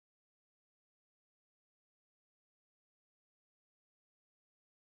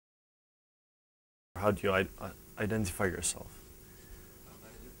how do you identify yourself?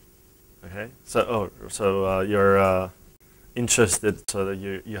 Okay, so you're interested so that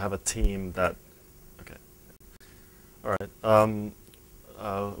you have a team that, okay. All right,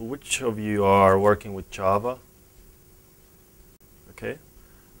 which of you are working with Java? Okay,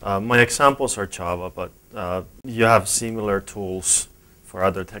 my examples are Java, but you have similar tools for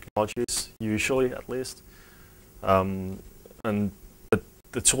other technologies, usually at least. And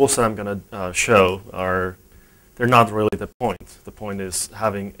the tools that I'm going to show they're not really the point. The point is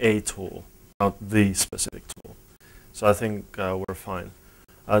having a tool, not the specific tool. So I think we're fine.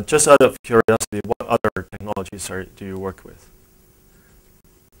 Just out of curiosity, what other technologies do you work with,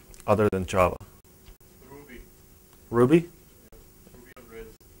 other than Java? Ruby. Ruby? Yeah. Ruby on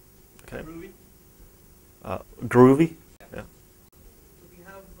Rails. Okay. Groovy? Groovy? Yeah. So we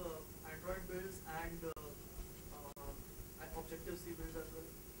have Android builds and Objective-C builds as well,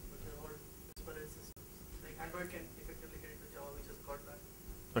 which are all disparate systems. Like Android can effectively get into Java, which is called that.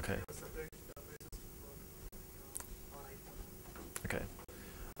 Okay. We have a separate build system for iPhone. Okay.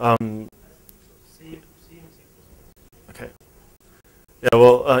 C and C++. Okay. Yeah.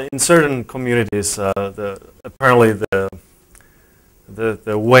 Well, in certain communities, apparently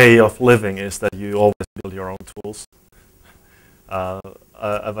the way of living is that you always build your own tools.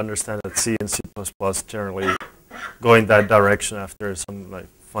 I've understand that C and C++ generally go in that direction after some like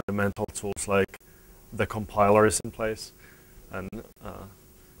fundamental tools like the compiler is in place, and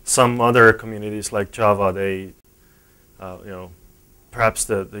some other communities like Java, they perhaps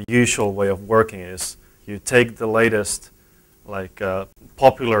the usual way of working is you take the latest like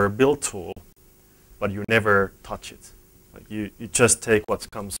popular build tool, but you never touch it. Like you just take what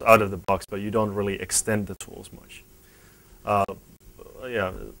comes out of the box, but you don't really extend the tools much.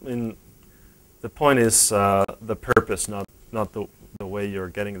 Yeah, I mean, the point is the purpose, not the way you're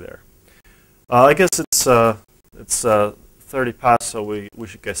getting there. I guess it's 30 past, so we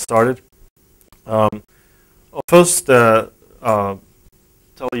should get started. I'll first tell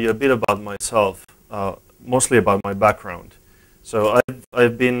you a bit about myself, mostly about my background. So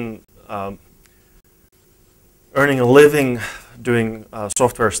I've been earning a living doing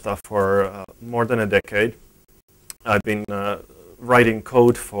software stuff for more than a decade. I've been writing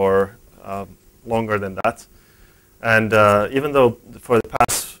code for longer than that. And even though for the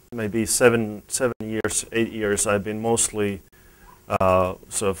past maybe 7 years, 8 years, I've been mostly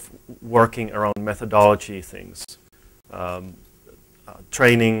sort of working around methodology things,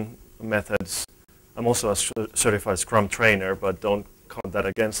 training methods. I'm also a certified Scrum trainer, but don't count that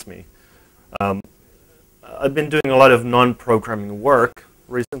against me. I've been doing a lot of non-programming work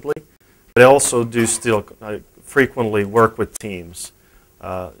recently, but I also do still frequently work with teams,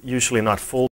 usually not full